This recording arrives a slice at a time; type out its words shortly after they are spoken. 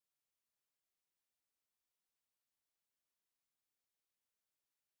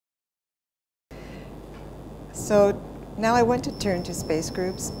So now I want to turn to space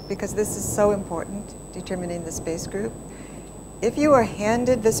groups because this is so important, determining the space group. If you are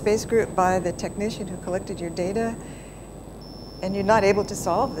handed the space group by the technician who collected your data and you're not able to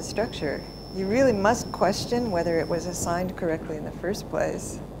solve the structure, you really must question whether it was assigned correctly in the first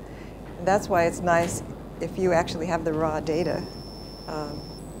place. And that's why it's nice if you actually have the raw data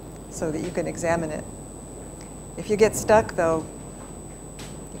so that you can examine it. If you get stuck, though,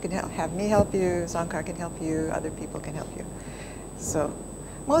 you can have me help you, Sankar can help you, other people can help you. So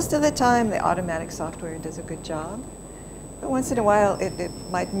most of the time, the automatic software does a good job. But once in a while, it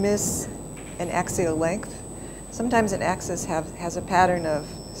might miss an axial length. Sometimes an axis has a pattern of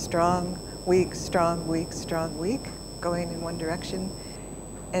strong, weak, strong, weak, strong, weak, going in one direction.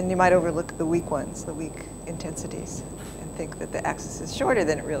 And you might overlook the weak ones, the weak intensities, and think that the axis is shorter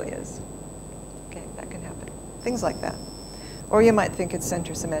than it really is. Okay, that can happen. Things like that. Or you might think it's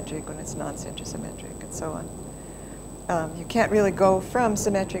center-symmetric when it's non-center-symmetric, and so on. You can't really go from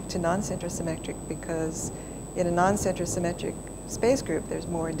symmetric to non-center-symmetric because in a non-center-symmetric space group, there's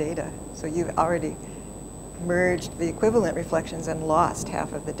more data. So you've already merged the equivalent reflections and lost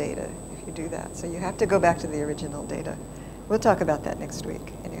half of the data if you do that. So you have to go back to the original data. We'll talk about that next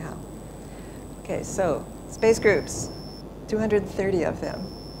week, anyhow. Okay, so space groups, 230 of them.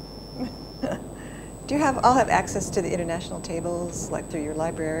 Do you all have access to the international tables, like through your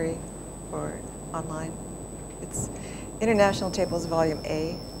library or online? It's International Tables Volume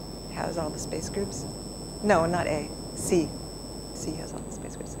A has all the space groups. No, not A, C. C has all the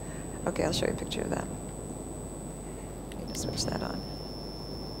space groups. Okay, I'll show you a picture of that. I need to switch that on.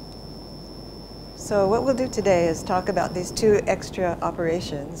 So what we'll do today is talk about these two extra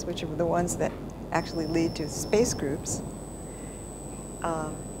operations, which are the ones that actually lead to space groups.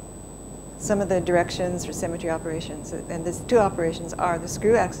 Some of the directions for symmetry operations, and these two operations are the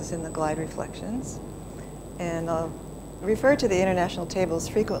screw axis and the glide reflections. And I'll refer to the international tables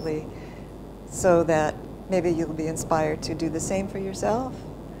frequently so that maybe you'll be inspired to do the same for yourself.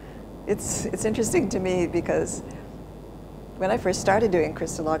 It's interesting to me because when I first started doing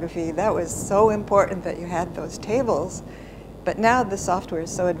crystallography, that was so important that you had those tables. But now the software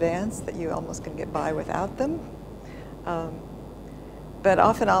is so advanced that you almost can get by without them. But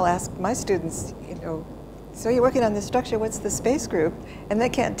often I'll ask my students, so you're working on this structure, what's the space group? And they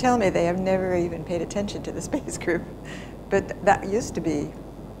can't tell me. They have never even paid attention to the space group. But that used to be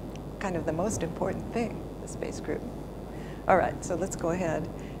kind of the most important thing, the space group. All right, so let's go ahead.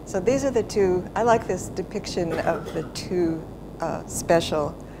 So these are the two, I like this depiction of the two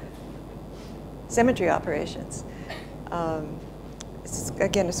special symmetry operations. It's,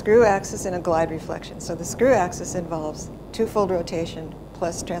 again, a screw axis and a glide reflection. So the screw axis involves twofold rotation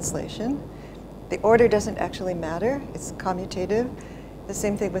plus translation. The order doesn't actually matter. It's commutative. The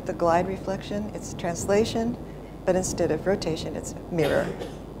same thing with the glide reflection. It's translation, but instead of rotation, it's mirror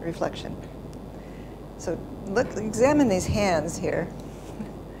reflection. So look, examine these hands here.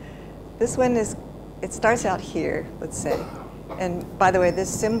 This one is, it starts out here, let's say. And by the way, this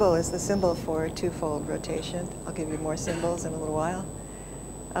symbol is the symbol for twofold rotation. I'll give you more symbols in a little while.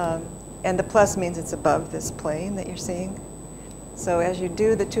 And the plus means it's above this plane that you're seeing. So as you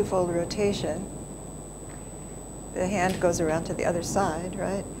do the twofold rotation, the hand goes around to the other side,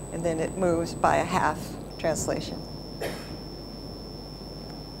 right? And then it moves by a half translation.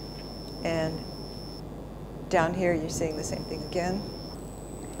 And down here, you're seeing the same thing again.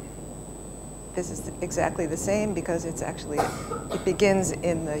 This is exactly the same because it's actually, it begins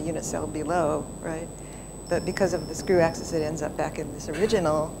in the unit cell below, right? But because of the screw axis, it ends up back in this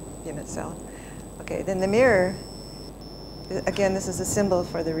original unit cell. Okay, then the mirror, again, this is a symbol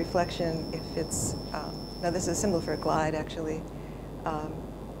for the reflection if it's, no, this is a symbol for a glide, actually.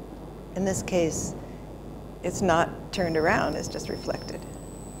 In this case, it's not turned around, it's just reflected.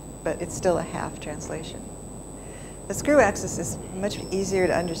 But it's still a half translation. The screw axis is much easier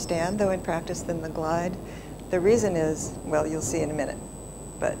to understand, though, in practice than the glide. The reason is, well, you'll see in a minute.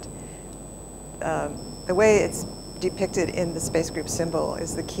 But the way it's depicted in the space group symbol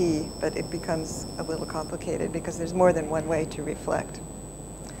is the key, but it becomes a little complicated because there's more than one way to reflect.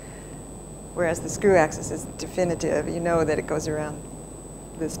 Whereas the screw axis is definitive. You know that it goes around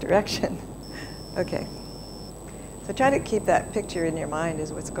this direction. Okay. So try to keep that picture in your mind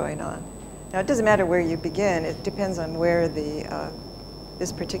is what's going on. Now, it doesn't matter where you begin. It depends on where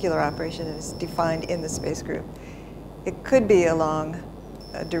this particular operation is defined in the space group. It could be along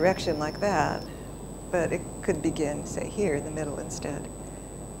a direction like that, but it could begin, say, here in the middle instead.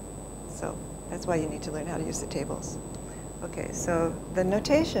 So that's why you need to learn how to use the tables. Okay, so the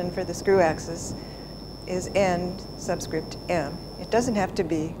notation for the screw axis is n subscript m. It doesn't have to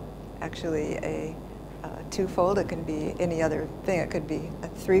be actually a twofold. It can be any other thing. It could be a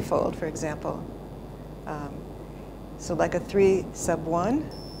threefold, for example. So like a 3 sub 1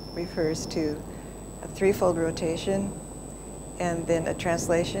 refers to a threefold rotation and then a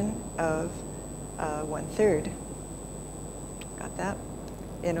translation of 1/3. Got that?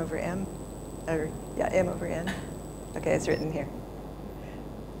 N over M, or yeah, M over N. Okay, it's written here.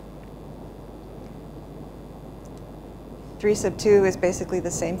 3 sub 2 is basically the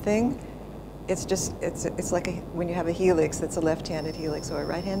same thing. It's just, it's like when you have a helix that's a left-handed helix or a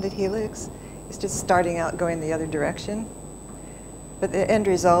right-handed helix. It's just starting out going the other direction. But the end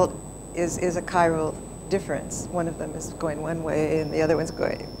result is a chiral difference. One of them is going one way and the other one's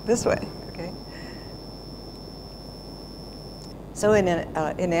going this way, okay? So in an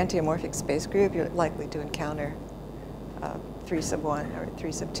antiomorphic space group, you're likely to encounter 3 sub 1 or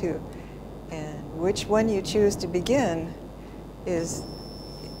 3 sub 2. And which one you choose to begin is,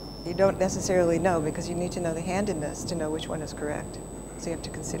 you don't necessarily know because you need to know the handedness to know which one is correct. So you have to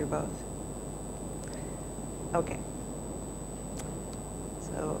consider both. Okay.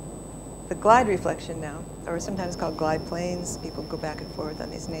 So the glide reflection now, or sometimes called glide planes, people go back and forth on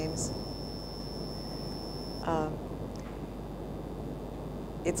these names.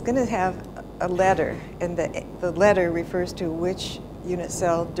 It's going to have a letter, and the letter refers to which unit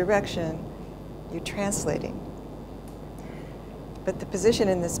cell direction you're translating. But the position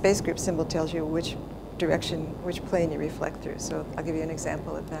in the space group symbol tells you which direction, which plane you reflect through. So I'll give you an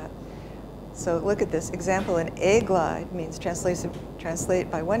example of that. So look at this. Example, an A glide means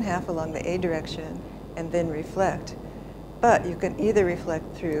translate by 1/2 along the A direction and then reflect. But you can either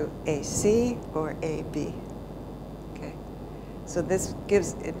reflect through AC or AB. Okay. So this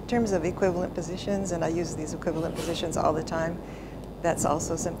gives, in terms of equivalent positions, and I use these equivalent positions all the time, that's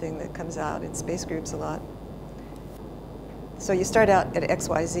also something that comes out in space groups a lot. So you start out at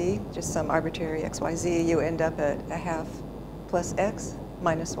XYZ, just some arbitrary XYZ. You end up at 1/2 plus X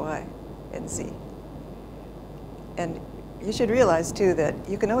minus Y and Z. And you should realize, too, that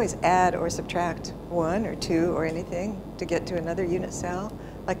you can always add or subtract 1 or 2 or anything to get to another unit cell,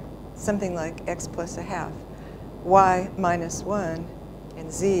 like something like X plus 1/2. Y minus 1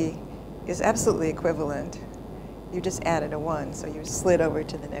 and Z is absolutely equivalent. You just added a 1, so you slid over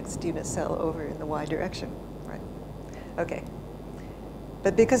to the next unit cell over in the Y direction. Okay.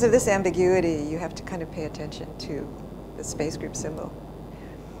 But because of this ambiguity, you have to kind of pay attention to the space group symbol.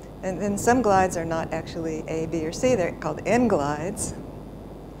 And then some glides are not actually A, B, or C. They're called N glides.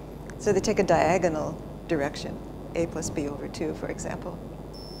 So they take a diagonal direction, A plus B over 2, for example.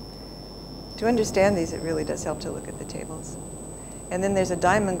 To understand these, it really does help to look at the tables. And then there's a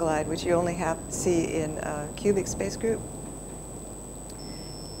diamond glide, which you only see in a cubic space group.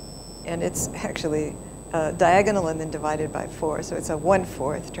 And it's actually diagonal and then divided by 4. So it's a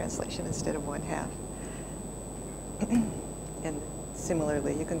 1/4 translation instead of 1/2. And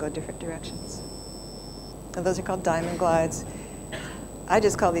similarly, you can go different directions. And those are called diamond glides. I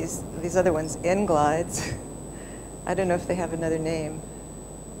just call these other ones N glides. I don't know if they have another name.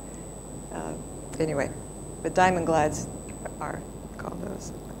 Anyway, but diamond glides are called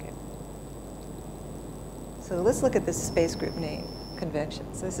those. Okay. So let's look at this space group name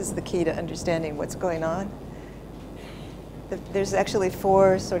conventions. This is the key to understanding what's going on. There's actually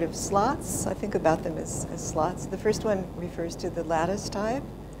 4 sort of slots. I think about them as slots. The first one refers to the lattice type.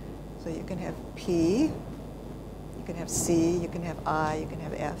 So you can have P, you can have C, you can have I, you can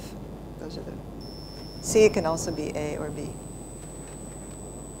have F. Those are the. C can also be A or B.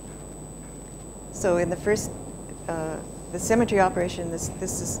 So in the first, the symmetry operation, this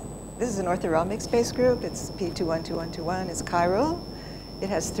is an orthorhombic space group. It's P212121. It's chiral. It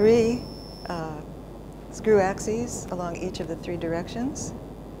has 3 screw axes along each of the 3 directions.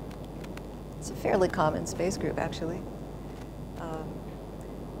 It's a fairly common space group, actually.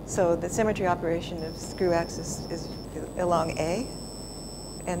 So the symmetry operation of screw axis is along A,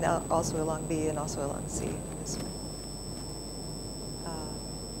 and also along B, and also along C. This one.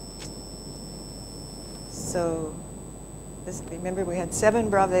 So remember we had 7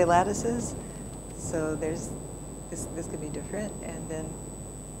 Bravais lattices. So this could be different, and then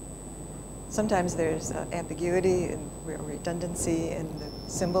sometimes there's ambiguity and redundancy in the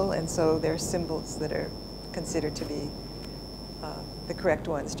symbol, and so there are symbols that are considered to be the correct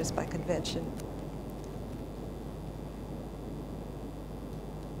ones just by convention.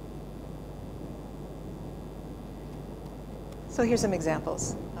 So here's some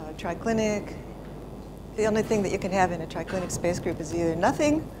examples. Triclinic. The only thing that you can have in a triclinic space group is either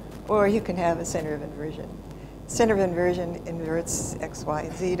nothing, or you can have a center of inversion. Center of inversion inverts x, y,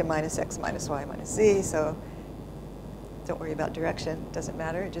 and z to minus x minus y minus z, so don't worry about direction. It doesn't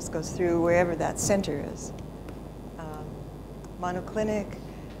matter. It just goes through wherever that center is. monoclinic.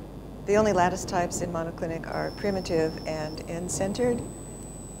 The only lattice types in monoclinic are primitive and end-centered.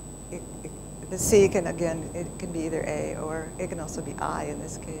 The C can, again, it can be either A or it can also be I in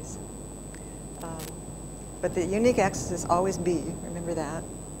this case. But the unique axis is always B, remember that.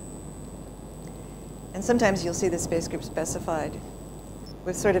 And sometimes you'll see the space group specified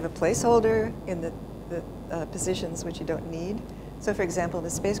with sort of a placeholder in the positions which you don't need. So for example, the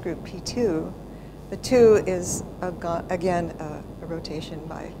space group P2, the 2 is, again, a rotation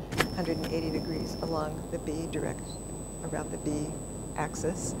by 180 degrees along the B around the B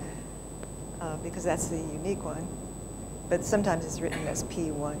axis, because that's the unique one. But sometimes it's written as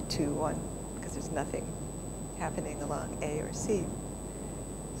P1, 2, 1, because there's nothing happening along A or C.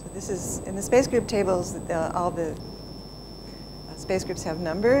 So this is, in the space group tables, all the space groups have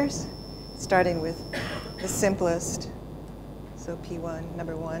numbers, starting with the simplest, so P1,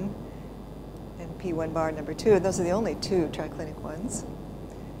 number 1, and P1 bar, number 2. Those are the only two triclinic ones.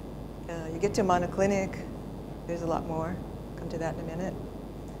 You get to monoclinic, there's a lot more. Come to that in a minute.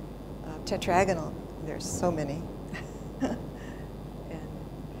 Tetragonal, there's so many. And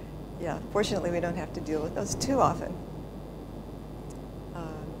yeah, fortunately we don't have to deal with those too often.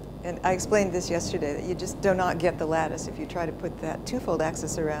 And I explained this yesterday, that you just do not get the lattice if you try to put that twofold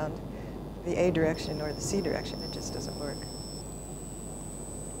axis around the A direction or the C direction. It just doesn't work.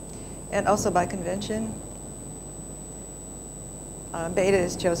 And also by convention, beta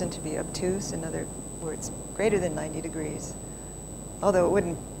is chosen to be obtuse, in other words, greater than 90 degrees. Although it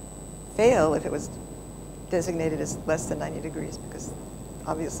wouldn't fail if it was designated as less than 90 degrees, because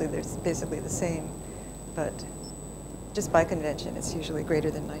obviously they're basically the same. But just by convention, it's usually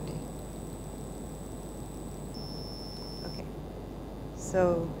greater than 90. Okay,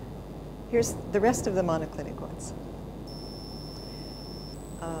 so here's the rest of the monoclinic ones.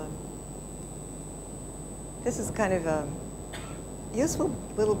 This is kind of a useful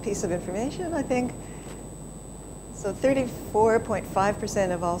little piece of information, I think. So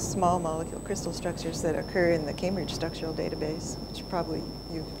 34.5% of all small molecule crystal structures that occur in the Cambridge Structural Database, which probably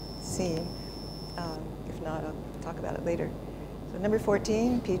you've seen. If not, I'll talk about it later. So number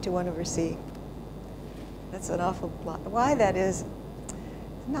 14, P21 over C. That's an awful lot. Why that is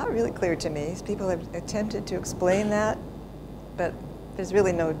not really clear to me. People have attempted to explain that, but there's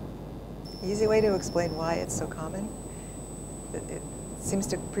really no easy way to explain why it's so common. It seems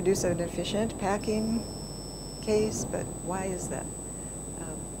to produce an efficient packing case, but why is that?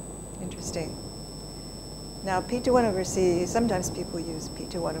 Interesting. Now, P21 over C, sometimes people use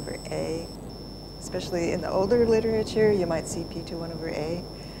P21 over A. Especially in the older literature, you might see P21 over A,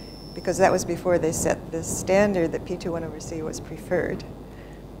 because that was before they set this standard that P21 over C was preferred.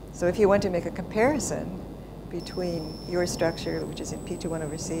 So if you want to make a comparison between your structure, which is in P21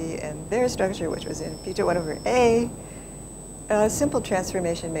 over C, and their structure, which was in P21 over A, simple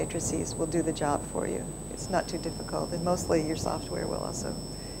transformation matrices will do the job for you. It's not too difficult, and mostly your software will also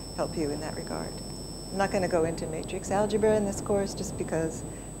help you in that regard. I'm not going to go into matrix algebra in this course, just because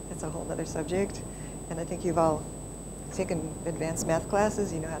it's a whole other subject. And I think you've all taken advanced math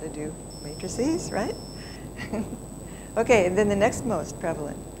classes. You know how to do matrices, right? Okay, and then the next most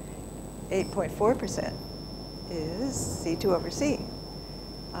prevalent, 8.4%, is C2 over C.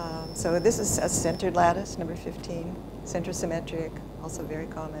 So this is a centered lattice, number 15, centrosymmetric, also very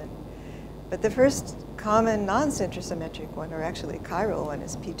common. But the first common non-centrosymmetric one, or actually chiral one,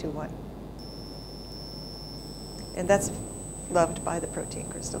 is P21. And that's loved by the protein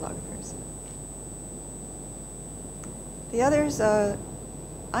crystallographers. The others, I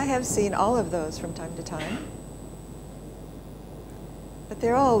have seen all of those from time to time, but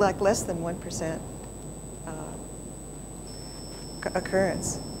they're all like less than 1%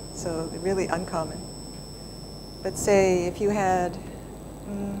 occurrence, so they're really uncommon. But say if you had,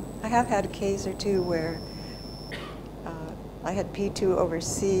 I have had a case or two where I had P2 over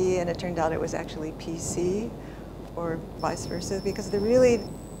C and it turned out it was actually PC, or vice versa, because they're really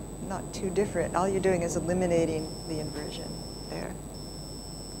not too different. All you're doing is eliminating the inversion there.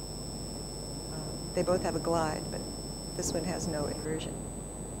 They both have a glide, but this one has no inversion.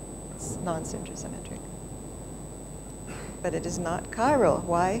 It's non-centrosymmetric. But it is not chiral.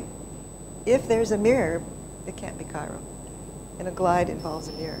 Why? If there's a mirror, it can't be chiral. And a glide involves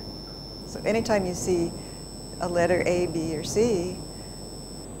a mirror. So anytime you see a letter A, B, or C,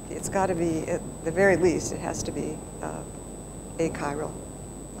 it's got to be, at the very least, it has to be achiral,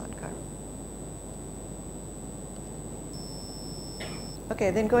 not chiral. Okay,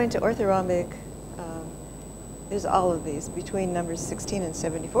 then going to orthorhombic, there's all of these between numbers 16 and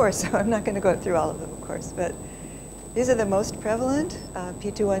 74, so I'm not going to go through all of them, of course, but these are the most prevalent.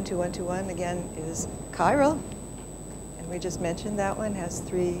 P21, 2121, again, is chiral, and We just mentioned that one has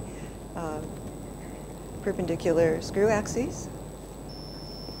 3 perpendicular screw axes.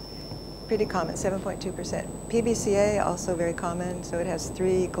 Pretty common, 7.2%. PBCA, also very common, so it has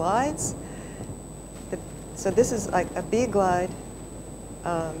 3 glides. So this is like a B glide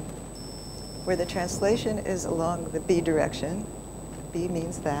where the translation is along the B direction. B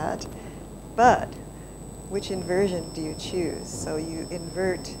means that. But which inversion do you choose? So you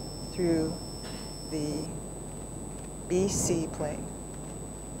invert through the BC plane.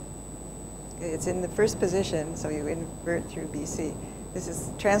 It's in the first position, so you invert through BC. This is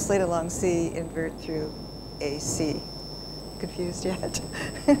translate along C, invert through AC. Confused yet?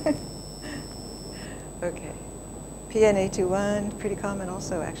 Okay. PNA21, pretty common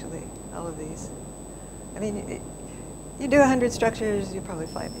also, actually, all of these. I mean, you do 100 structures, you probably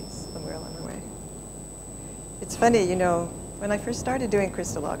find these somewhere along the way. It's funny, you know, when I first started doing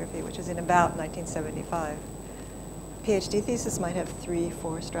crystallography, which was in about 1975, PhD thesis might have 3,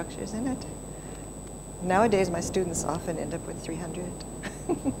 4 structures in it. Nowadays, my students often end up with 300.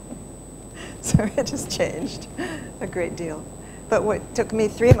 So it just changed a great deal. But what took me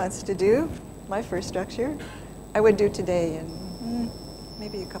 3 months to do, my first structure, I would do today in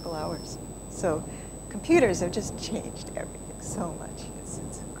maybe a couple hours. So computers have just changed everything so much. It's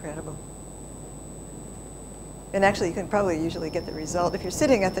incredible. And actually, you can probably usually get the result. If you're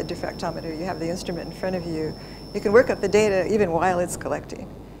sitting at the diffractometer, you have the instrument in front of you, you can work up the data even while it's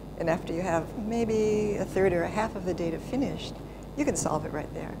collecting. And after you have maybe a third or a half of the data finished, you can solve it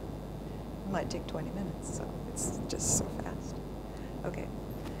right there. It might take 20 minutes, so it's just so fast. Okay.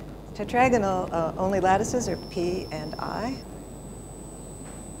 Tetragonal only lattices are P and I.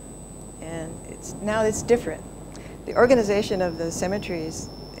 And now it's different. The organization of the symmetries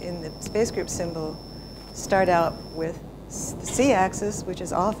in the space group symbol start out with the C-axis, which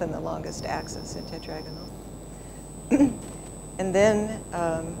is often the longest axis in tetragonal. And then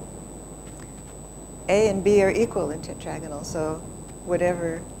A and B are equal in tetragonal, so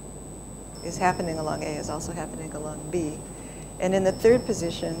whatever is happening along A is also happening along B. And in the third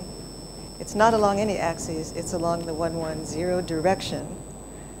position, it's not along any axes, it's along the 1, 1, 0 direction,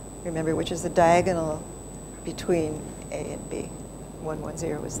 remember, which is the diagonal between A and B. 1, 1,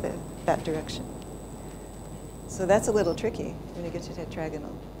 0 is that direction. So that's a little tricky when you get to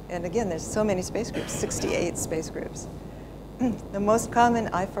tetragonal. And again, there's so many space groups, 68 space groups. The most common,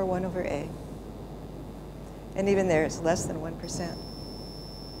 I for 1 over A. And even there, it's less than 1%.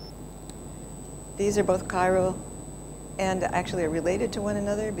 These are both chiral and actually are related to one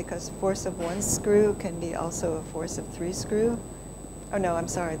another because force of 1 screw can be also a force of 3 screw. Oh no, I'm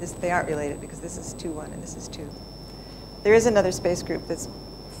sorry, they aren't related because this is 2, 1 and this is 2. There is another space group that's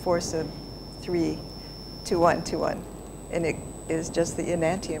force of 3, 2, 1, 2, 1. And it is just the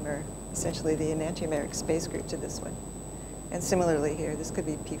enantiomer, essentially the enantiomeric space group to this one. And similarly here, this could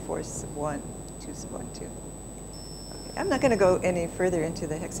be P force of 1, 2, 1, 2. Okay. I'm not going to go any further into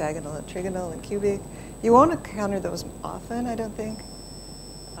the hexagonal and trigonal and cubic. You won't encounter those often, I don't think.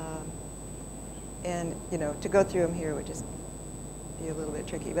 And you know, to go through them here would just be a little bit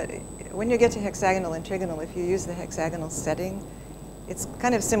tricky. But when you get to hexagonal and trigonal, if you use the hexagonal setting, it's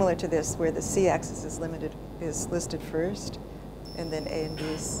kind of similar to this, where the C-axis is listed first, and then A and B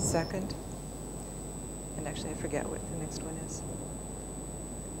is second. And actually, I forget what the next one is.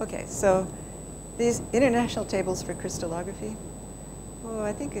 Okay, so these international tables for crystallography. Oh,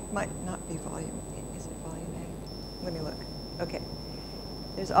 I think it might not be volume. Is it volume A? Let me look. Okay.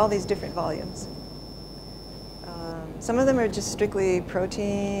 There's all these different volumes. Some of them are just strictly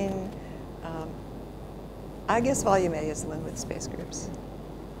protein. I guess volume A is the one with space groups.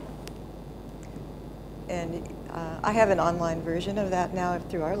 And I have an online version of that now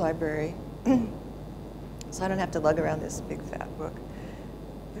through our library. So I don't have to lug around this big fat book.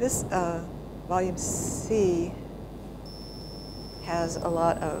 This volume C has a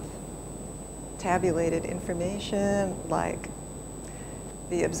lot of tabulated information, like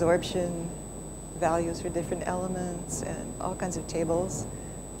the absorption values for different elements and all kinds of tables.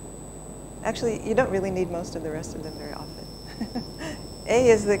 Actually, you don't really need most of the rest of them very often. A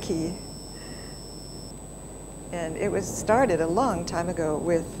is the key. And it was started a long time ago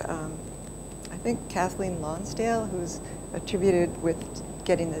with, I think, Kathleen Lonsdale, who's attributed with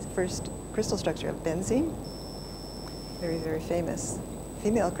getting the first crystal structure of benzene. Very, very famous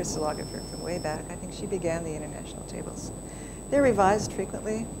female crystallographer from way back. I think she began the international tables. They're revised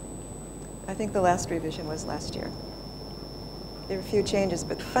frequently. I think the last revision was last year. There are a few changes,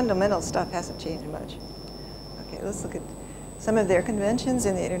 but the fundamental stuff hasn't changed much. Okay, let's look at some of their conventions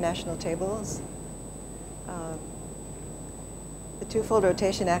in the international tables. The twofold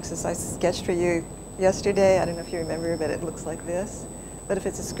rotation axis I sketched for you. yesterday. I don't know if you remember, but it looks like this. But if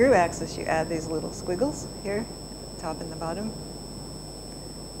it's a screw axis, you add these little squiggles here, top and the bottom,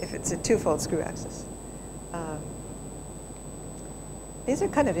 if it's a twofold screw axis. These are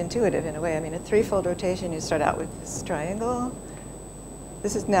kind of intuitive in a way. I mean, a threefold rotation, you start out with this triangle.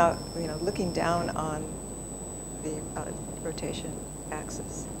 This is now, looking down on the rotation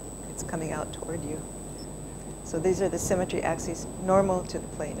axis. It's coming out toward you. So these are the symmetry axes normal to the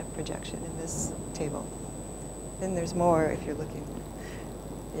plane of projection in this table. Then there's more if you're looking,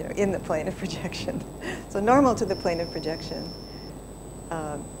 in the plane of projection. So normal to the plane of projection.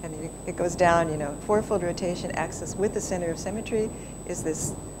 And it goes down, fourfold rotation axis with the center of symmetry is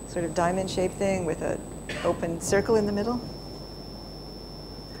this sort of diamond-shaped thing with an open circle in the middle.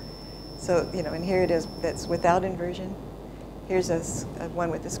 So, and here it is, that's without inversion. Here's a one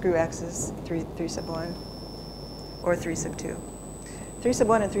with the screw axis, 3 sub 1, or 3 sub 2. 3 sub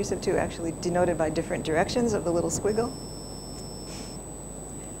 1 and 3 sub 2 actually denoted by different directions of the little squiggle.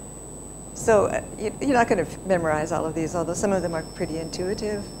 So you're not going to memorize all of these, although some of them are pretty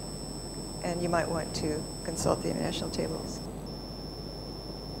intuitive, and you might want to consult the international tables.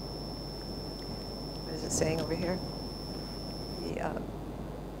 What is it saying over here?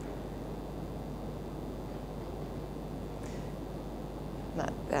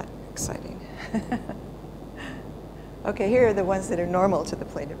 Not that exciting. Okay, here are the ones that are normal to the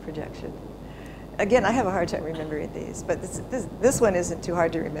plane of projection. Again, I have a hard time remembering these, but this one isn't too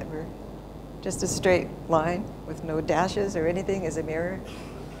hard to remember. Just a straight line with no dashes or anything is a mirror.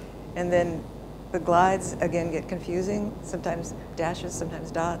 And then the glides, again, get confusing. Sometimes dashes,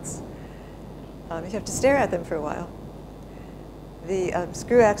 sometimes dots. You have to stare at them for a while. The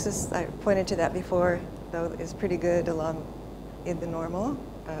screw axis, I pointed to that before, though, is pretty good along in the normal,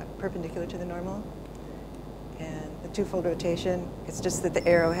 perpendicular to the normal. And the twofold rotation, it's just that the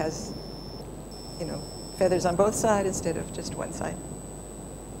arrow has, feathers on both sides instead of just one side.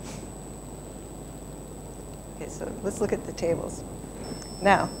 Okay, so let's look at the tables.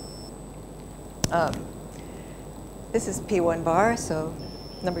 Now, this is P1 bar, so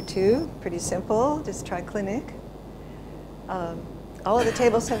number 2, pretty simple, just triclinic. All of the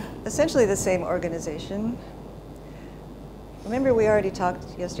tables have essentially the same organization. Remember, we already talked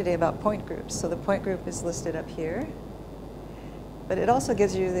yesterday about point groups, so the point group is listed up here. But it also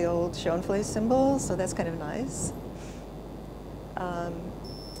gives you the old Schoenflies symbol, so that's kind of nice.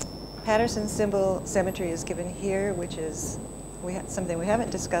 Patterson symbol symmetry is given here, which is something we haven't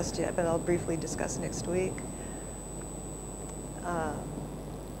discussed yet, but I'll briefly discuss next week. Let's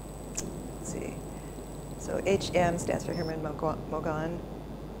see. So HM stands for Hermann-Mogan.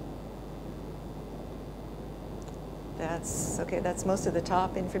 That's most of the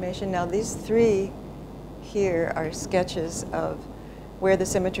top information. Now these 3 here are sketches of where the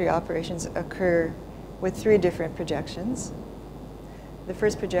symmetry operations occur with 3 different projections. The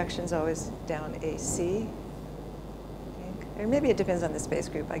first projection is always down AC, I think. Or maybe it depends on the space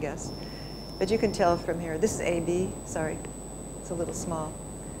group, I guess. But you can tell from here, this is AB, sorry, it's a little small.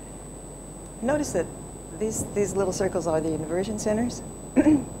 Notice that these little circles are the inversion centers.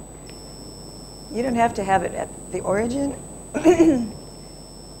 You don't have to have it at the origin.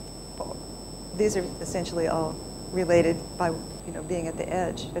 These are essentially all related by being at the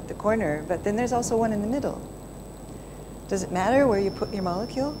edge, at the corner, but then there's also one in the middle. Does it matter where you put your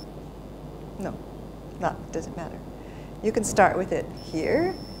molecule? No, it doesn't matter. You can start with it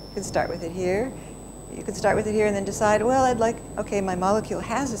here, you can start with it here, you can start with it here and then decide, well, okay, my molecule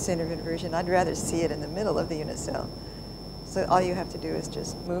has a center of inversion, I'd rather see it in the middle of the unit cell. So all you have to do is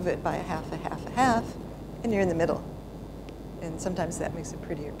just move it by a half, and you're in the middle. And sometimes that makes a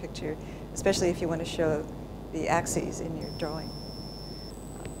prettier picture, especially if you want to show the axes in your drawing.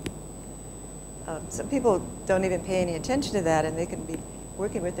 Some people don't even pay any attention to that, and they can be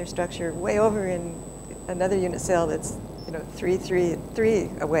working with their structure way over in another unit cell that's 3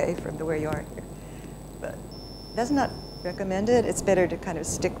 away from where you are here. But that's not recommended. It's better to kind of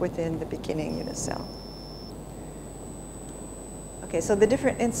stick within the beginning unit cell. Okay, so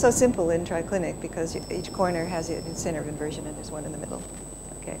it's so simple in triclinic because each corner has a center of inversion and there's one in the middle.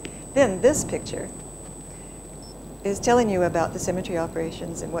 Okay, then this picture is telling you about the symmetry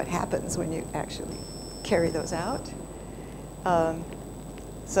operations and what happens when you actually carry those out.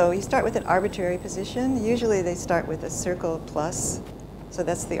 So you start with an arbitrary position. Usually they start with a circle plus, so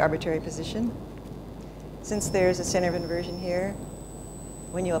that's the arbitrary position. Since there's a center of inversion here,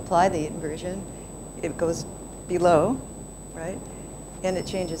 when you apply the inversion, it goes below, right? And it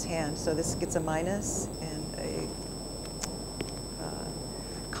changes hands. So this gets a minus and a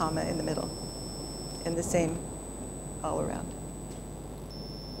comma in the middle. And the same all around.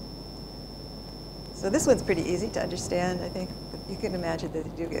 So this one's pretty easy to understand, I think. But you can imagine that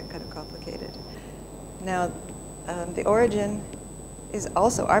they do get kind of complicated. Now, the origin is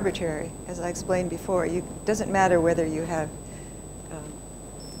also arbitrary, as I explained before. It doesn't matter whether you have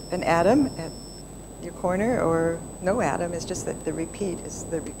an atom at your corner or no atom. It's just that the repeat is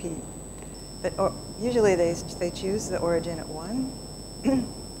the repeat. But usually they choose the origin at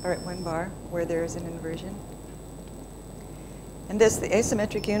 1, or at 1 bar, where there is an inversion. And the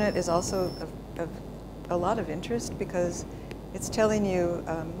asymmetric unit, is also of a lot of interest because it's telling you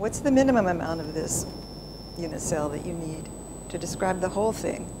what's the minimum amount of this unit cell that you need to describe the whole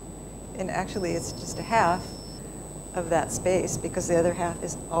thing. And actually, it's just a half of that space because the other half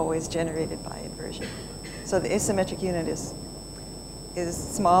is always generated by inversion. So the asymmetric unit is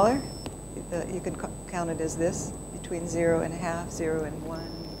smaller. You can count it as this, between 0 and a half, 0 and 1.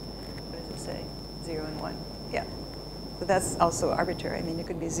 What does it say? 0 and 1. Yeah. But that's also arbitrary. I mean, you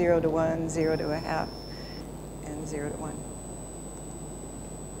could be 0 to 1, 0 to a half, and 0 to 1.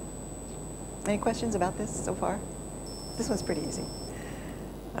 Any questions about this so far? This one's pretty easy.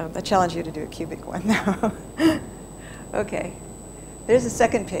 I challenge you to do a cubic one now. Okay. There's the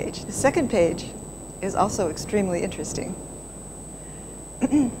second page. The second page is also extremely interesting.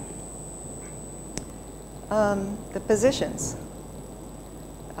 The positions.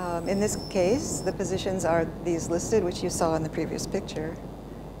 In this case, the positions are these listed, which you saw in the previous picture.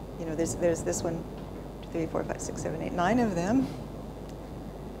 You know, there's this one, 3, 4, 5, 6, 7, 8, 9 of them.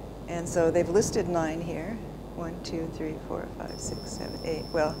 And so they've listed 9 here. 1, 2, 3, 4, 5, 6, 7, 8.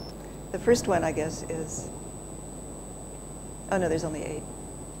 Well, the first one, I guess, is, oh no, there's only 8.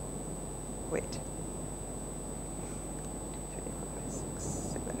 Wait. 2, 3, 4, 5, 6,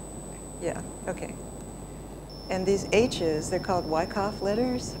 7, 8. Yeah, okay. And these H's, they're called Wyckoff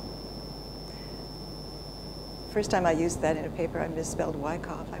letters. First time I used that in a paper, I misspelled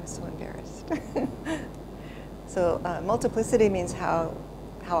Wyckoff. I was so embarrassed. So multiplicity means how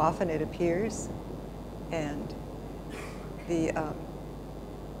often it appears. And the,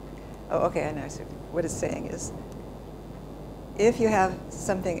 oh, okay, I know. So what it's saying is, if you have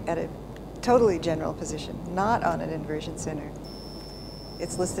something at a totally general position, not on an inversion center,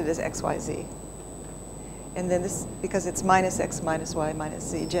 it's listed as XYZ. And then this, because it's minus X minus Y minus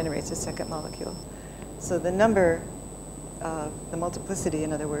Z, generates a second molecule. So the number, the multiplicity,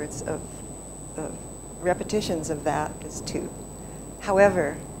 in other words, of repetitions of that is 2.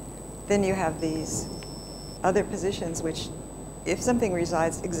 However, then you have these other positions which, if something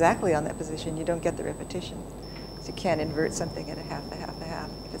resides exactly on that position, you don't get the repetition. So you can't invert something at a half, a half, a half,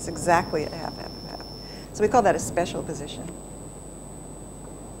 if it's exactly at a half, a half, a half. So we call that a special position.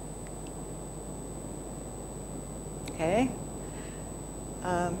 Okay.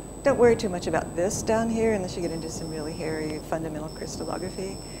 Don't worry too much about this down here unless you get into some really hairy fundamental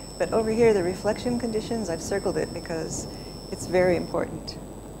crystallography. But over here, the reflection conditions, I've circled it because it's very important.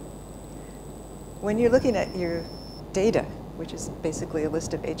 When you're looking at your data, which is basically a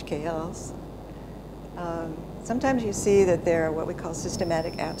list of HKLs, sometimes you see that there are what we call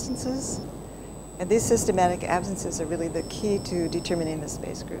systematic absences. And these systematic absences are really the key to determining the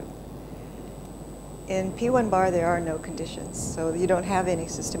space group. In P1 bar, there are no conditions, so you don't have any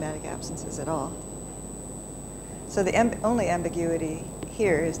systematic absences at all. So the only ambiguity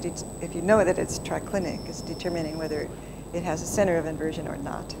here is, if you know that it's triclinic, is determining whether it has a center of inversion or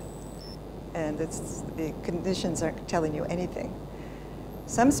not. And the conditions aren't telling you anything.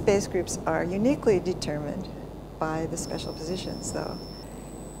 Some space groups are uniquely determined by the special positions, though.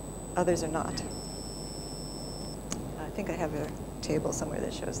 Others are not. I think I have a table somewhere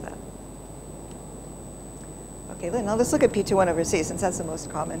that shows that. Okay, now let's look at P21 over C, since that's the most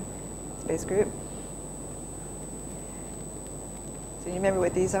common space group. So you remember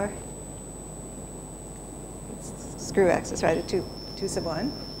what these are? It's screw axis, right? A 2 sub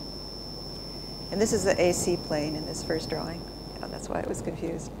 1. And this is the AC plane in this first drawing. Yeah, that's why I was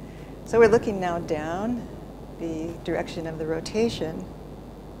confused. So we're looking now down the direction of the rotation.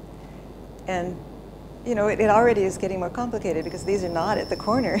 And you know, it already is getting more complicated because these are not at the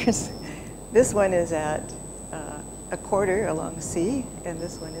corners. This one is at a quarter along C, and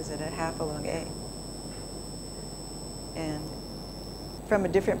this one is at a half along A. And from a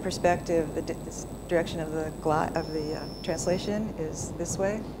different perspective, the direction of the translation is this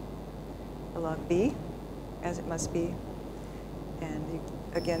way, along B, as it must be. And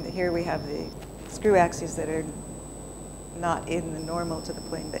again, here we have the screw axes that are not in the normal to the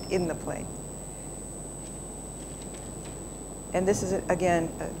plane, but in the plane. And this is,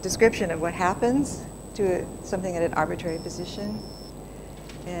 again, a description of what happens to something at an arbitrary position.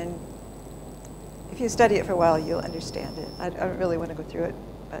 And if you study it for a while, you'll understand it. I don't really want to go through it,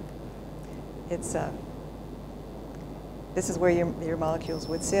 but it's this is where your molecules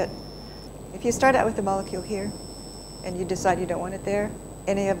would sit. If you start out with the molecule here, and you decide you don't want it there,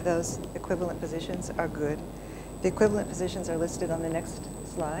 any of those equivalent positions are good. The equivalent positions are listed on the next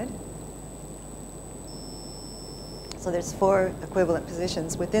slide. So there's 4 equivalent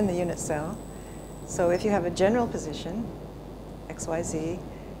positions within the unit cell. So if you have a general position, X, Y, Z,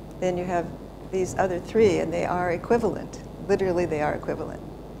 then you have these other 3, and they are equivalent. Literally, they are equivalent.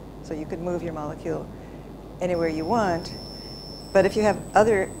 So you could move your molecule anywhere you want. But if you have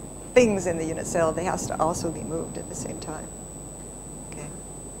other things in the unit cell, they have to also be moved at the same time. Okay.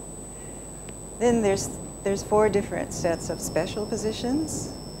 Then there's 4 different sets of special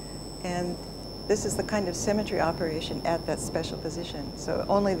positions, and this is the kind of symmetry operation at that special position. So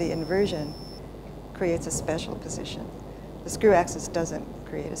only the inversion creates a special position. The screw axis doesn't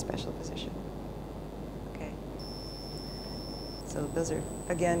create a special position. Okay. So those are,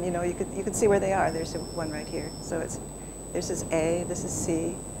 again, you know, you can see where they are. There's one right here. So this is A, this is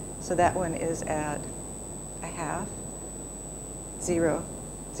C. So that one is at a half, 0,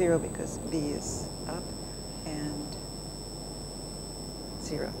 0 because B is up, and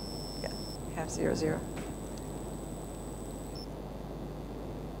 0, yeah, half, 0, 0.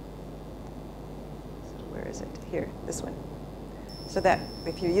 So where is it? Here, this one. So that,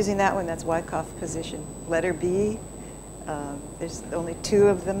 if you're using that one, that's Wyckoff position. Letter B, there's only 2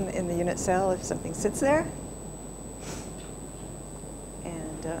 of them in the unit cell if something sits there.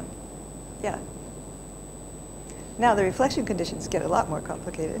 Yeah. Now the reflection conditions get a lot more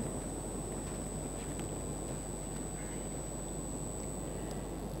complicated.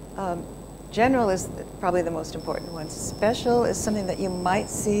 General is probably the most important one. Special is something that you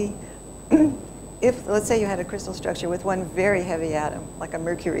might see if, let's say you had a crystal structure with one very heavy atom, like a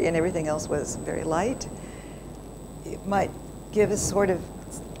mercury, and everything else was very light. It might give a sort of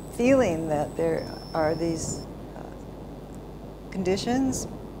feeling that there are these conditions,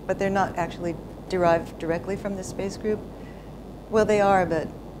 but they're not actually derived directly from the space group. Well, they are, but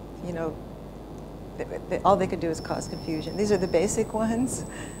you know, all they could do is cause confusion. These are the basic ones.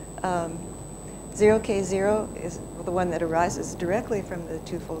 0K0 is the one that arises directly from the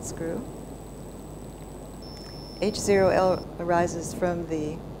two-fold screw. H0L arises from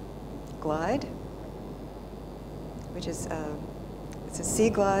the glide, which is it's a C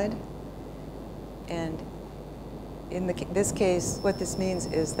glide, and in this case, what this means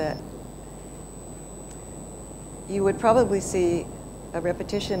is that you would probably see a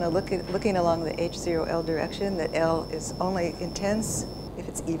repetition of looking along the H0L direction, that L is only intense if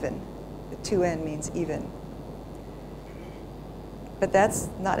it's even. The 2N means even. But that's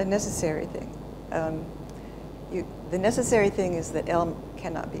not a necessary thing. The necessary thing is that L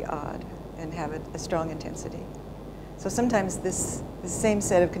cannot be odd and have a strong intensity. So sometimes this same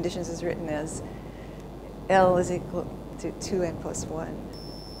set of conditions is written as L is equal to 2N plus 1,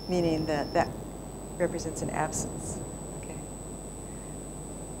 meaning that that represents an absence. Okay.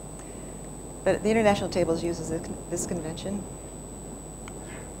 But the International Tables uses this convention.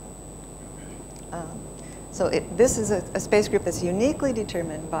 So this is a space group that's uniquely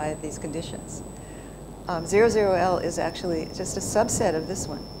determined by these conditions. 00L is actually just a subset of this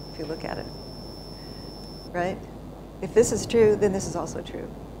one, if you look at it. Right? If this is true, then this is also true.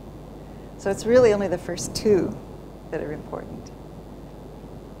 So it's really only the first 2 that are important.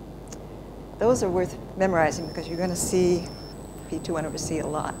 Those are worth memorizing because you're going to see P21 over C a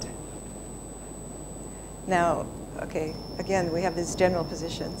lot. Now, okay, again, we have these general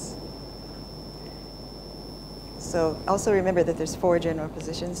positions. So also remember that there's 4 general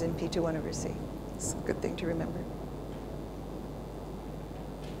positions in P21 over C. It's a good thing to remember.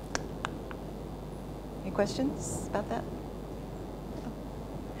 Any questions about that?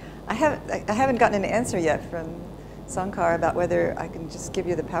 I haven't gotten an answer yet from Sankar about whether I can just give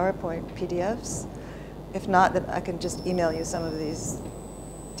you the PowerPoint PDFs. If not, then I can just email you some of these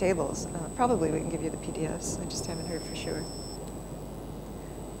tables. Probably we can give you the PDFs. I just haven't heard for sure.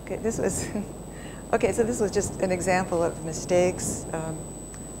 Okay, this was okay. So this was just an example of mistakes.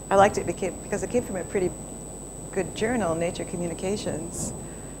 I liked it because it came from a pretty good journal, Nature Communications.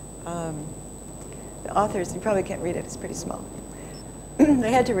 The authors, you probably can't read it. It's pretty small.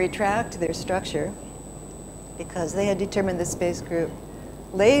 They had to retract their structure because they had determined the space group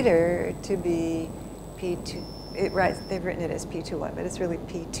later to be P2. They've written it as P21, but it's really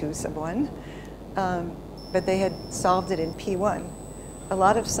P2 sub 1. But they had solved it in P1. A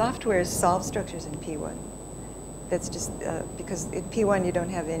lot of softwares solve structures in P1. That's just because in P1 you don't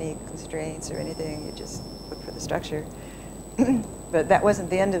have any constraints or anything. You just look for the structure. But that wasn't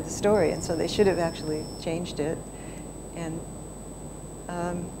the end of the story, and so they should have actually changed it. And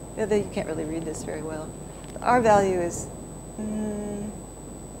Although you can't really read this very well. The R value is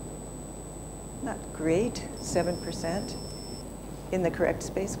not great, 7% in the correct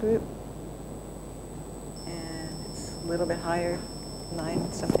space group. And it's a little bit higher,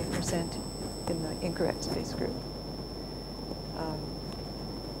 9-something% in the incorrect space group.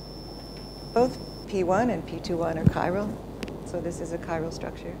 Both P1 and P21 are chiral, so this is a chiral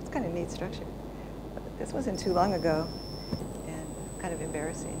structure. It's kind of a neat structure. But this wasn't too long ago, and kind of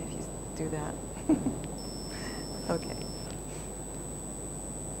embarrassing if you do that. Okay.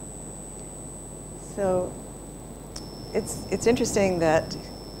 So it's interesting that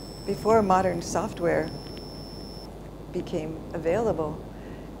before modern software became available,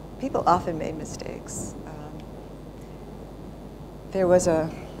 people often made mistakes. There was a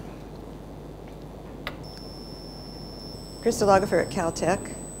crystallographer at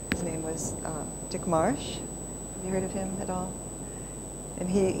Caltech. His name was Dick Marsh. Have you heard of him at all? And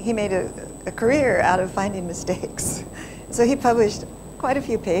he made a career out of finding mistakes. So he published quite a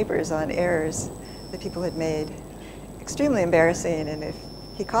few papers on errors that people had made. Extremely embarrassing, and if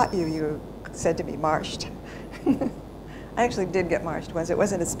he caught you, you were said to be marshed. I actually did get marshed once. It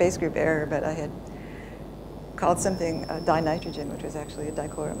wasn't a space group error, but I had called something dinitrogen, which was actually a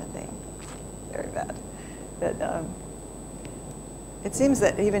dichloromethane. Very bad. But it seems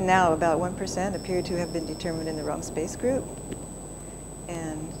that even now, about 1% appear to have been determined in the wrong space group.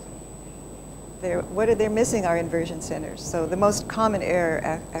 And they're missing our inversion centers. So the most common error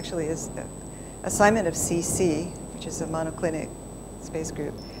actually is assignment of CC, which is a monoclinic space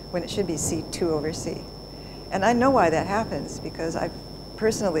group, when it should be C2 over C. And I know why that happens, because I've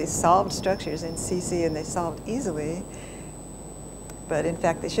personally solved structures in CC and they solved easily. But in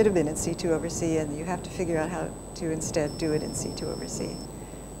fact, they should have been in C2 over C, and you have to figure out how to instead do it in C2 over C.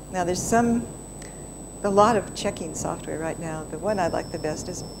 Now there's a lot of checking software right now. The one I like the best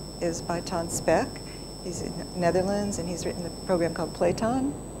is by Ton Speck. He's in the Netherlands, and he's written a program called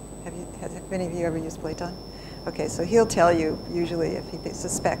Platon. Have any of you ever used Platon? Okay, so he'll tell you usually if he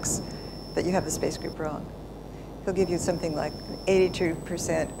suspects that you have the space group wrong. He'll give you something like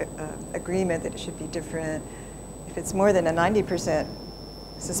 82% agreement that it should be different. If it's more than a 90%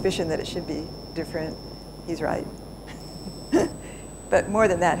 suspicion that it should be different, he's right. But more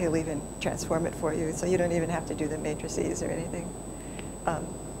than that, he'll even transform it for you, so you don't even have to do the matrices or anything.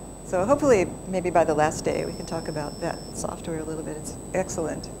 So hopefully, maybe by the last day, we can talk about that software a little bit. It's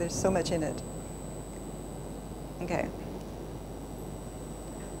excellent. There's so much in it. Okay.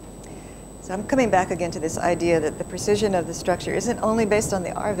 So I'm coming back again to this idea that the precision of the structure isn't only based on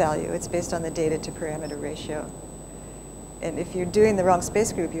the R value, it's based on the data to parameter ratio. And if you're doing the wrong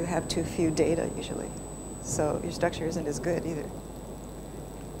space group, you have too few data usually. So your structure isn't as good either.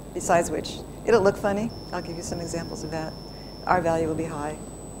 Besides which, it'll look funny. I'll give you some examples of that. R value will be high.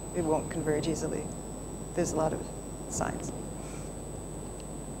 It won't converge easily. There's a lot of signs.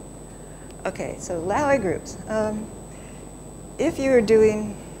 Okay, so Lowry groups. If you're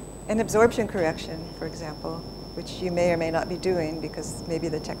doing an absorption correction, for example, which you may or may not be doing because maybe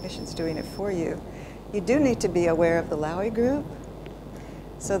the technician's doing it for you, you do need to be aware of the Lowry group.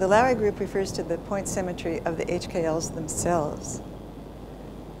 So the Lowry group refers to the point symmetry of the HKLs themselves.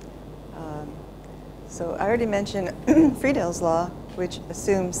 So I already mentioned Friedel's law, which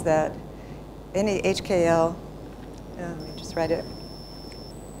assumes that any HKL, let me just write it,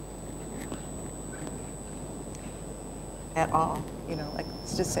 at all, like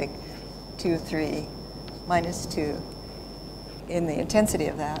let's just say 2, 3, minus 2, in the intensity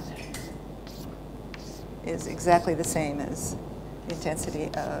of that is exactly the same as the intensity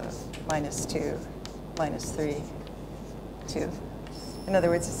of minus 2, minus 3, 2. In other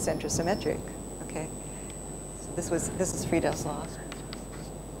words, it's centrosymmetric, okay? So this is Friedel's law.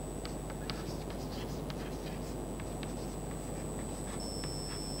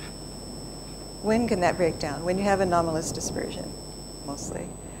 When can that break down? When you have anomalous dispersion, mostly,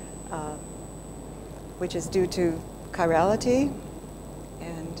 which is due to chirality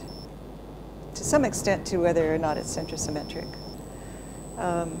and to some extent to whether or not it's centrosymmetric.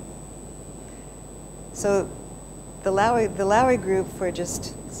 So the Lowry group for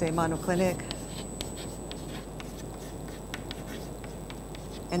just, say, monoclinic,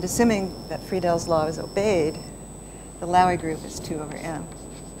 and assuming that Friedel's law is obeyed, the Lowry group is 2 over m.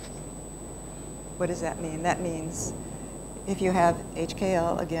 What does that mean? That means if you have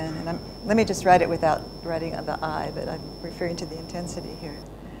HKL again, and let me just write it without writing the I, but I'm referring to the intensity here.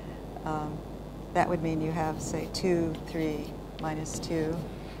 That would mean you have, say, 2, 3, minus 2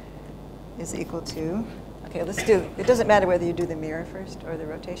 is equal to, okay, let's do, it doesn't matter whether you do the mirror first or the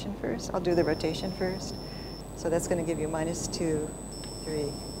rotation first. I'll do the rotation first. So that's going to give you minus 2, 3,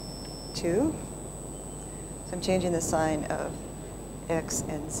 2. So I'm changing the sign of x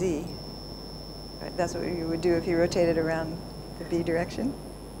and z. Right, that's what you would do if you rotated around the b direction.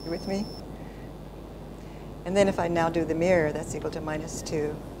 You with me? And then if I now do the mirror, that's equal to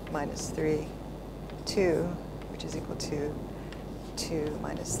 -2, -3, 2, which is equal to 2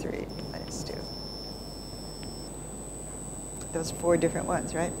 minus 3 minus 2. Those 4 different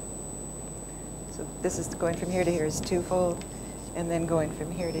ones, right? So this is going from here to here is twofold, and then going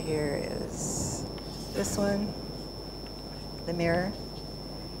from here to here is this one, the mirror,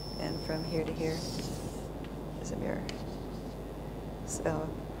 and from here to here is a mirror. So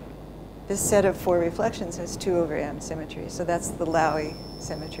this set of 4 reflections has 2 over m symmetry, so that's the Laue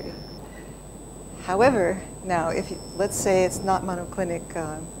symmetry. However, now, let's say it's not monoclinic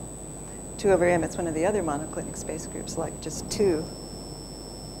 2 over m, it's one of the other monoclinic space groups, like just 2.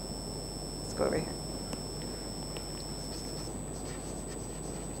 Let's go over here.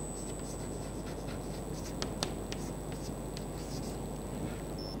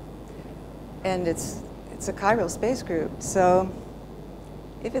 And it's a chiral space group, so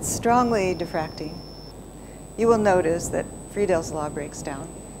if it's strongly diffracting, you will notice that Friedel's law breaks down.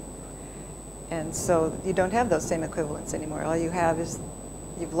 And so you don't have those same equivalents anymore. All you have is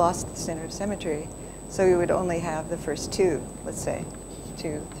you've lost the center of symmetry. So you would only have the first 2, let's say,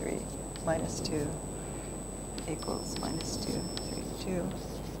 2, 3, minus 2 equals minus 2, 3, 2.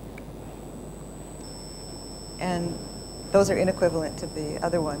 And those are inequivalent to the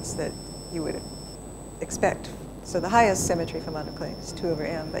other ones that you would expect. So the highest symmetry for monoclinic is 2 over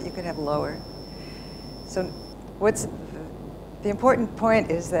m, but you could have lower. So the important point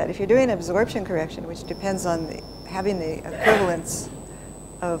is that if you're doing absorption correction, which depends on having the equivalence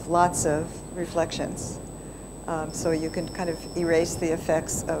of lots of reflections, so you can kind of erase the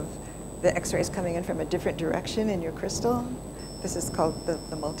effects of the X-rays coming in from a different direction in your crystal. This is called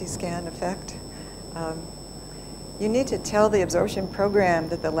the multi-scan effect. You need to tell the absorption program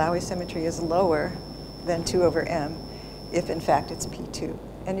that the Laue symmetry is lower than 2 over m if, in fact, it's P2.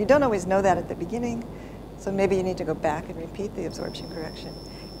 And you don't always know that at the beginning, so maybe you need to go back and repeat the absorption correction.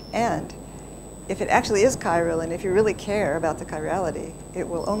 And if it actually is chiral, and if you really care about the chirality, it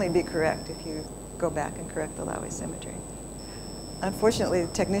will only be correct if you go back and correct the Laue symmetry. Unfortunately,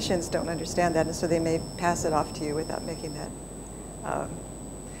 technicians don't understand that, and so they may pass it off to you without making that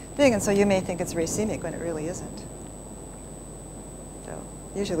thing, and so you may think it's racemic when it really isn't. So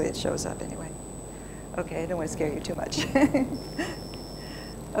usually it shows up anyway. Okay, I don't want to scare you too much.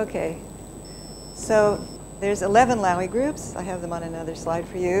 Okay, so there's 11 Laue groups. I have them on another slide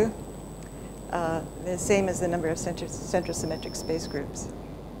for you. The same as the number of central symmetric space groups.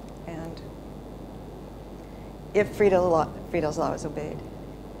 And if Friedel's law is obeyed.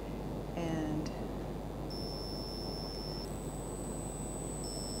 And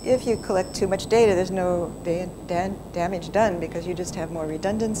if you collect too much data, there's no damage done because you just have more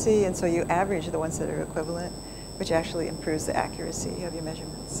redundancy, and so you average the ones that are equivalent, which actually improves the accuracy of your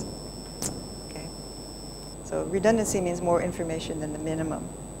measurements. Okay. So redundancy means more information than the minimum.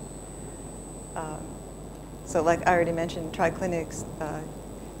 So like I already mentioned, triclinics,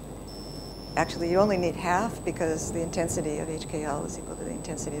 actually you only need half because the intensity of HKL is equal to the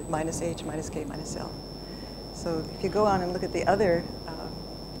intensity of minus H minus K minus L. So if you go on and look at the other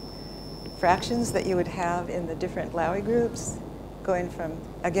fractions that you would have in the different Laue groups, going from,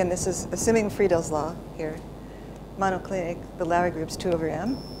 again, this is assuming Friedel's law here, monoclinic, the Laue group's 2 over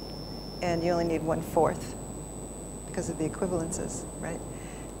m, and you only need 1/4 because of the equivalences, right?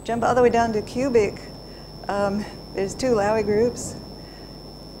 Jump all the way down to cubic. There's 2 Laue groups,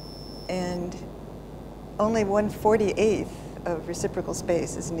 and only 1/48 of reciprocal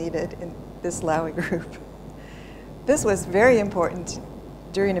space is needed in this Laue group. This was very important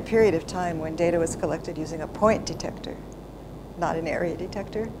during a period of time when data was collected using a point detector, not an area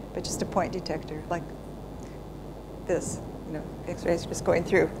detector, but just a point detector, like this. You know, X-rays just going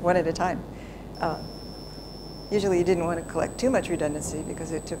through one at a time. Usually you didn't want to collect too much redundancy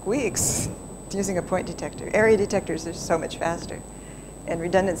because it took weeks using a point detector. Area detectors are so much faster. And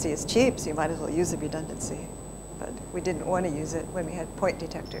redundancy is cheap, so you might as well use the redundancy. But we didn't want to use it when we had point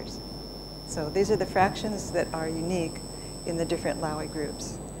detectors. So these are the fractions that are unique in the different Laue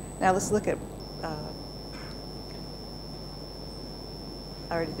groups. Now let's look at, I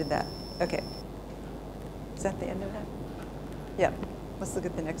already did that. Okay. Is that the end of that? Yeah. Let's look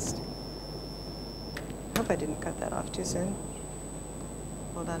at the next. I hope I didn't cut that off too soon.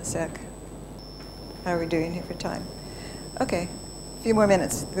 Hold on a sec. How are we doing here for time? Okay, a few more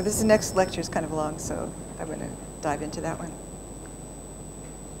minutes. This next lecture is kind of long, so I'm going to dive into that one.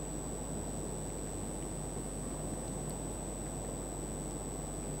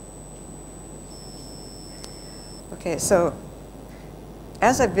 Okay, so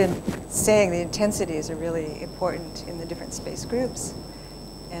as I've been saying, the intensities are really important in the different space groups.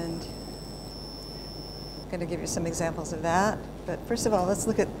 And I'm going to give you some examples of that. But first of all, let's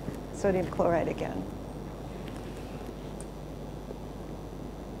look at sodium chloride again.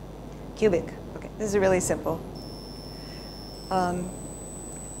 Cubic. Okay, this is really simple.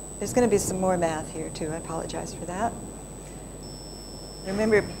 There's going to be some more math here, too. I apologize for that.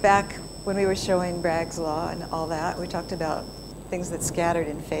 Remember back when we were showing Bragg's law and all that, we talked about things that scattered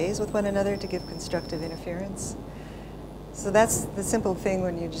in phase with one another to give constructive interference. So that's the simple thing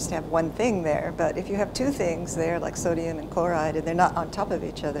when you just have one thing there. But if you have two things there, like sodium and chloride, and they're not on top of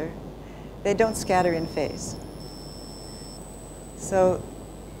each other, they don't scatter in phase. So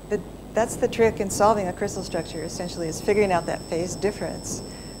that's the trick in solving a crystal structure, essentially, is figuring out that phase difference,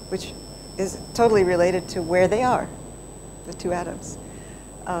 which is totally related to where they are, the two atoms.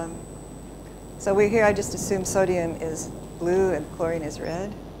 So here I just assume sodium is blue and chlorine is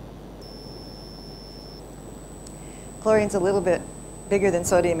red. Chlorine's a little bit bigger than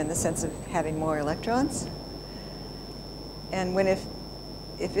sodium in the sense of having more electrons. And if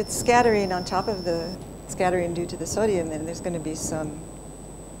it's scattering on top of the scattering due to the sodium, then there's going to be some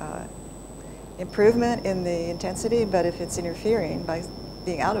improvement in the intensity. But if it's interfering by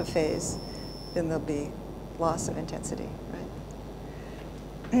being out of phase, then there'll be loss of intensity,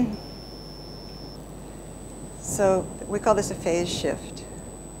 right? So we call this a phase shift.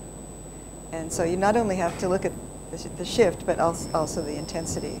 And so you not only have to look at the shift, but also the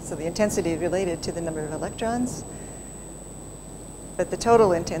intensity. So the intensity is related to the number of electrons, but the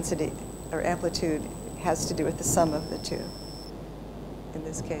total intensity or amplitude has to do with the sum of the two in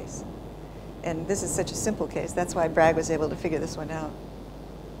this case. And this is such a simple case. That's why Bragg was able to figure this one out.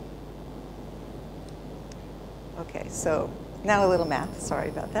 Okay, so now a little math. Sorry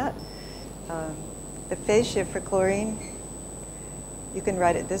about that. The phase shift for chlorine, you can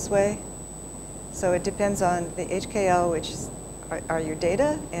write it this way. So it depends on the HKL, which are your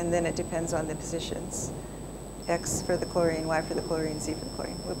data, and then it depends on the positions. X for the chlorine, Y for the chlorine, Z for the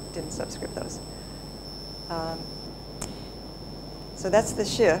chlorine. Whoop, didn't subscript those. So that's the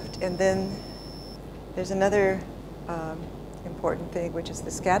shift. And then there's another important thing, which is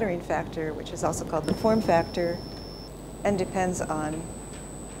the scattering factor, which is also called the form factor, and depends on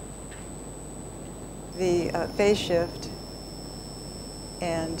the phase shift,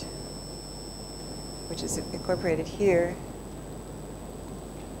 and which is incorporated here,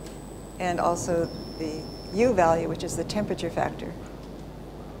 and also the U value, which is the temperature factor.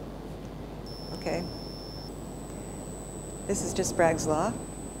 Okay. This is just Bragg's law.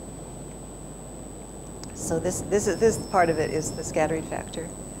 So this part of it is the scattering factor.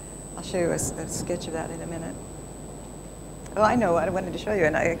 I'll show you a sketch of that in a minute. Oh, I know what I wanted to show you,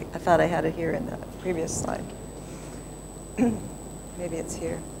 and I thought I had it here in the previous slide. Maybe it's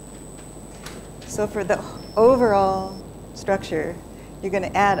here. So for the overall structure, you're going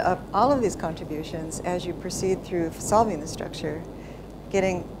to add up all of these contributions as you proceed through solving the structure,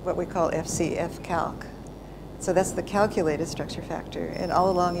 getting what we call FC, F-calc. So that's the calculated structure factor. And all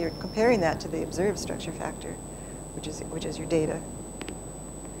along, you're comparing that to the observed structure factor, which is your data.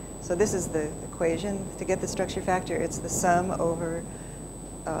 So this is the equation. To get the structure factor, it's the sum over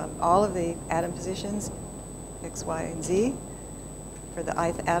all of the atom positions, X, Y, and Z, for the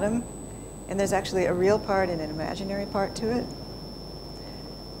ith atom. And there's actually a real part and an imaginary part to it.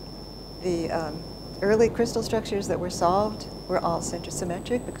 The early crystal structures that were solved were all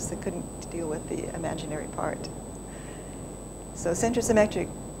centrosymmetric because they couldn't deal with the imaginary part. So centrosymmetric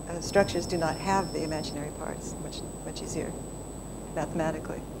structures do not have the imaginary parts, much easier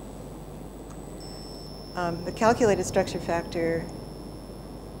mathematically. The calculated structure factor,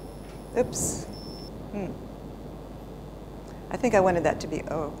 oops. I think I wanted that to be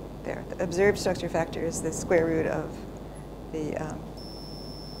O there. The observed structure factor is the square root of the,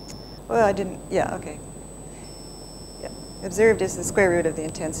 well, I didn't, yeah, okay. Yeah, observed is the square root of the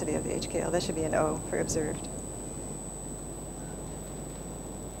intensity of the HKL. That should be an O for observed.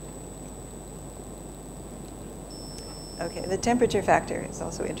 Okay, the temperature factor is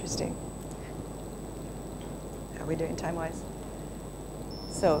also interesting. How are we doing time-wise?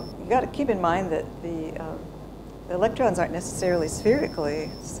 So you got to keep in mind that the electrons aren't necessarily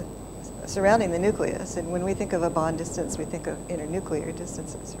spherically surrounding the nucleus. And when we think of a bond distance, we think of internuclear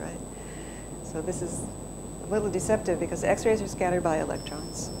distances, right? So this is a little deceptive because X-rays are scattered by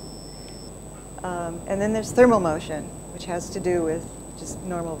electrons. And then there's thermal motion, which has to do with just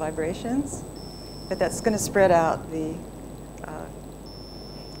normal vibrations. But that's going to spread out the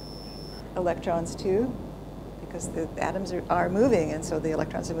electrons too, because the atoms are moving, and so the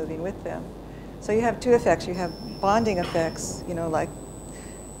electrons are moving with them. So you have two effects. You have bonding effects, like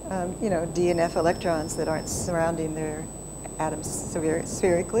D and F electrons that aren't surrounding their atoms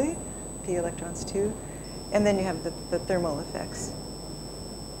spherically, p electrons too, and then you have the thermal effects.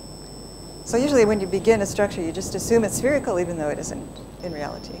 So usually when you begin a structure, you just assume it's spherical even though it isn't in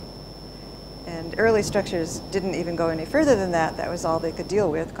reality. And early structures didn't even go any further than that. That was all they could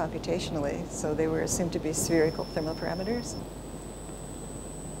deal with computationally. So they were assumed to be spherical thermal parameters.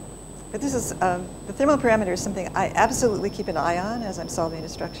 But this is, the thermal parameter is something I absolutely keep an eye on as I'm solving a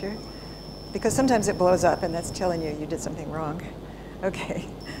structure, because sometimes it blows up and that's telling you did something wrong. Okay,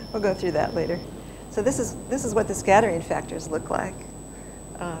 we'll go through that later. So this is what the scattering factors look like.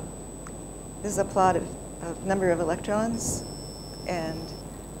 This is a plot of number of electrons and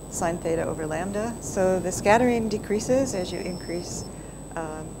sine theta over lambda. So the scattering decreases as you increase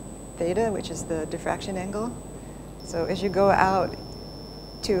theta, which is the diffraction angle. So as you go out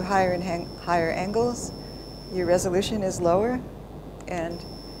to higher and higher angles, your resolution is lower, and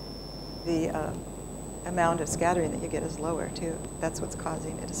the amount of scattering that you get is lower too. That's what's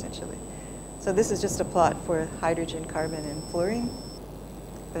causing it essentially. So this is just a plot for hydrogen, carbon, and fluorine,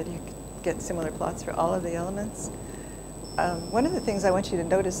 but you get similar plots for all of the elements. One of the things I want you to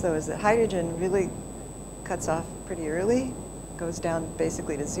notice, though, is that hydrogen really cuts off pretty early, goes down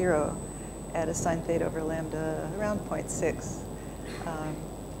basically to 0 at a sine theta over lambda around 0.6,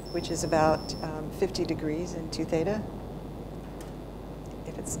 which is about 50 degrees in 2 theta,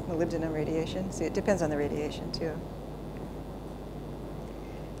 if it's molybdenum radiation. See, it depends on the radiation, too.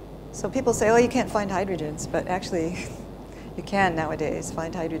 So people say, oh, you can't find hydrogens, but actually, you can nowadays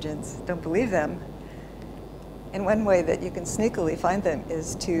find hydrogens. Don't believe them. And one way that you can sneakily find them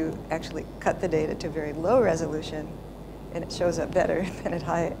is to actually cut the data to very low resolution, and it shows up better than at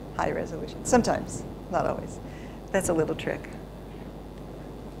high resolution. Sometimes, not always. That's a little trick.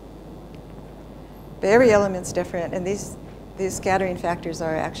 But every element's different, and these scattering factors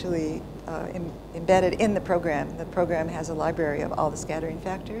are actually embedded in the program. The program has a library of all the scattering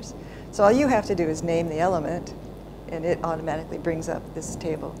factors. So all you have to do is name the element, and it automatically brings up this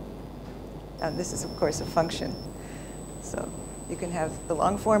table. This is, of course, a function. So you can have the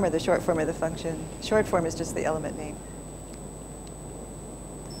long form or the short form of the function. Short form is just the element name.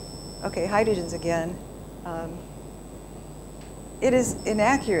 OK, hydrogens again. It is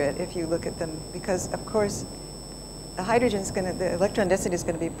inaccurate if you look at them, because, of course, the electron density is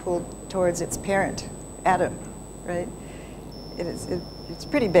going to be pulled towards its parent atom, right? It's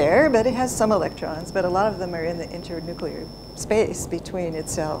pretty bare, but it has some electrons, but a lot of them are in the internuclear space between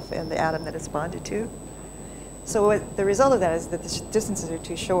itself and the atom that it's bonded to. So the result of that is that the distances are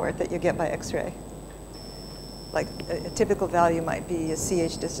too short that you get by X-ray. Like a typical value might be a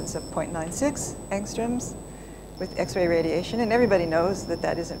CH distance of 0.96 angstroms with X-ray radiation, and everybody knows that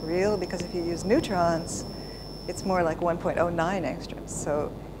that isn't real, because if you use neutrons, it's more like 1.09 angstroms.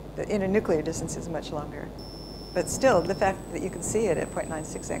 So the internuclear distance is much longer. But still, the fact that you can see it at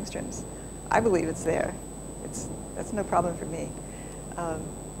 0.96 angstroms, I believe it's there. That's no problem for me.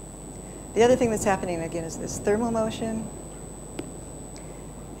 The other thing that's happening, again, is this thermal motion.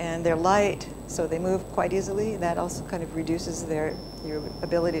 And they're light, so they move quite easily. That also kind of reduces your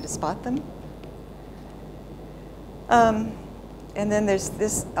ability to spot them. And then there's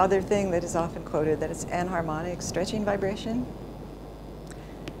this other thing that is often quoted, that it's anharmonic stretching vibration.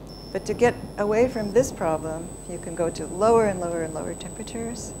 But to get away from this problem, you can go to lower and lower and lower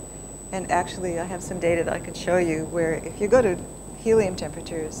temperatures. And actually, I have some data that I can show you where if you go to helium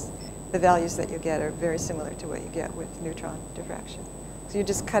temperatures, the values that you get are very similar to what you get with neutron diffraction. So you're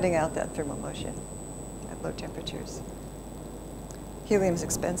just cutting out that thermal motion at low temperatures. Helium's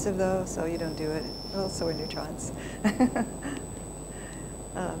expensive, though, so you don't do it. Well, so are neutrons.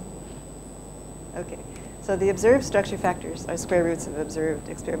 OK. So the observed structure factors are square roots of observed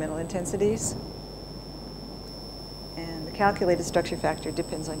experimental intensities. And the calculated structure factor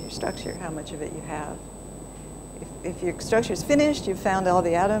depends on your structure, how much of it you have. If your structure is finished, you've found all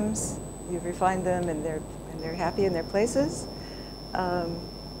the atoms, you've refined them, and they're happy in their places,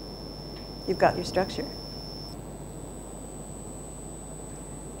 you've got your structure.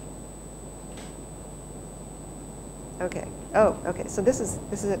 OK. Oh, OK. So this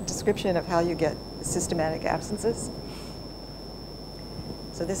is a description of how you get systematic absences.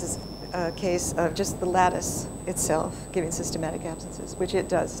 So this is a case of just the lattice itself giving systematic absences, which it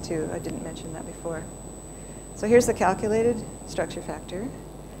does, too. I didn't mention that before. So here's the calculated structure factor,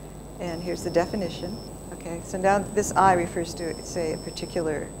 and here's the definition. OK. So now this I refers to, say, a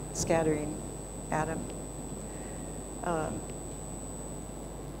particular scattering atom.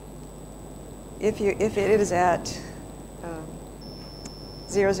 If it is at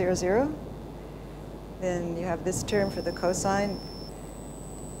 0, 0, 0, Then you have this term for the cosine.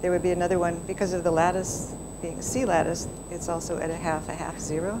 There would be another one, because of the lattice being a C lattice, it's also at a half,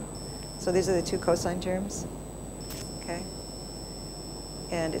 0. So these are the two cosine terms, okay?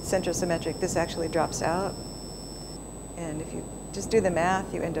 And it's centrosymmetric. This actually drops out. And if you just do the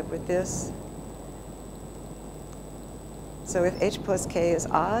math, you end up with this. So if h plus k is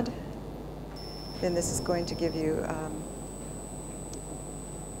odd, then this is going to give you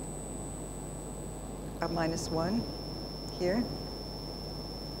a -1 here.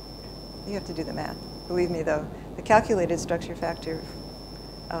 You have to do the math. Believe me, though, the calculated structure factor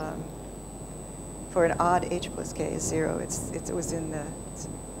for an odd h plus k is 0. It was in the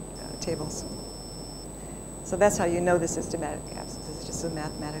tables. So that's how you know the systematic absence. It's just a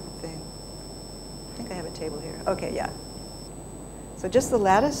mathematical thing. I think I have a table here. Okay, yeah. So just the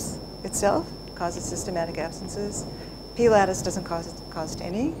lattice itself causes systematic absences. P lattice doesn't cause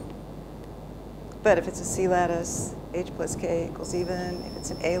any. But if it's a C lattice, h plus k equals even. If it's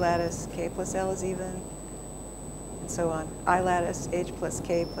an A lattice, k plus L is even, and so on. I lattice, h plus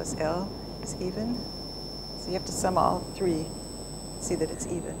k plus L is even. So you have to sum all three, see that it's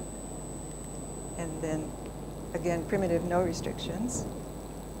even. And then, again, primitive no restrictions.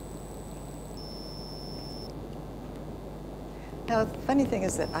 Now, the funny thing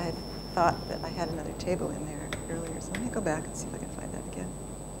is that I had thought that I had another table in there earlier, so let me go back and see if I can find that again.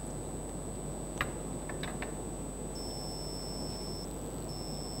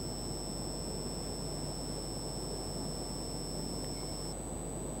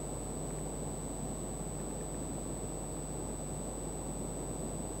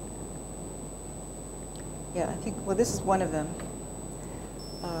 Yeah, I think, well, this is one of them.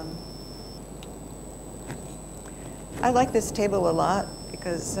 I like this table a lot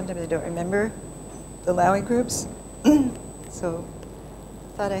because sometimes I don't remember the Lowy groups. So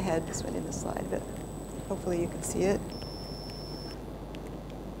I thought I had this one in the slide, but hopefully you can see it.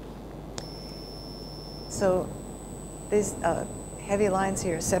 So these heavy lines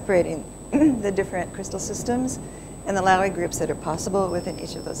here separating the different crystal systems, and the Lowy groups that are possible within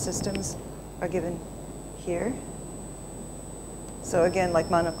each of those systems are given here. So again, like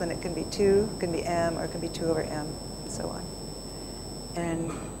monoclinic can be 2, can be M, or it can be 2 over M, and so on.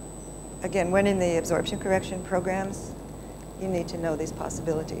 And again, when in the absorption correction programs, you need to know these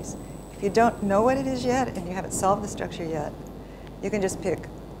possibilities. If you don't know what it is yet, and you haven't solved the structure yet, you can just pick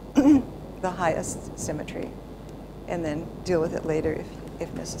the highest symmetry and then deal with it later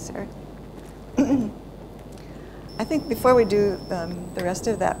if necessary. I think before we do the rest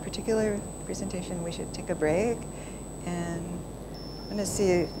of that particular presentation, we should take a break. And I'm going to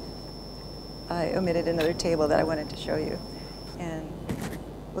see, I omitted another table that I wanted to show you. And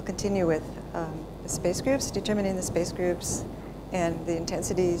we'll continue with the space groups, determining the space groups and the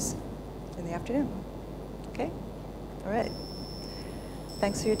intensities in the afternoon. Okay? All right.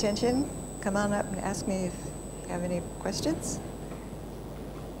 Thanks for your attention. Come on up and ask me if you have any questions.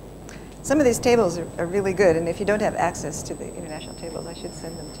 Some of these tables are really good, and if you don't have access to the international tables, I should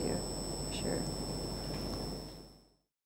send them to you, for sure.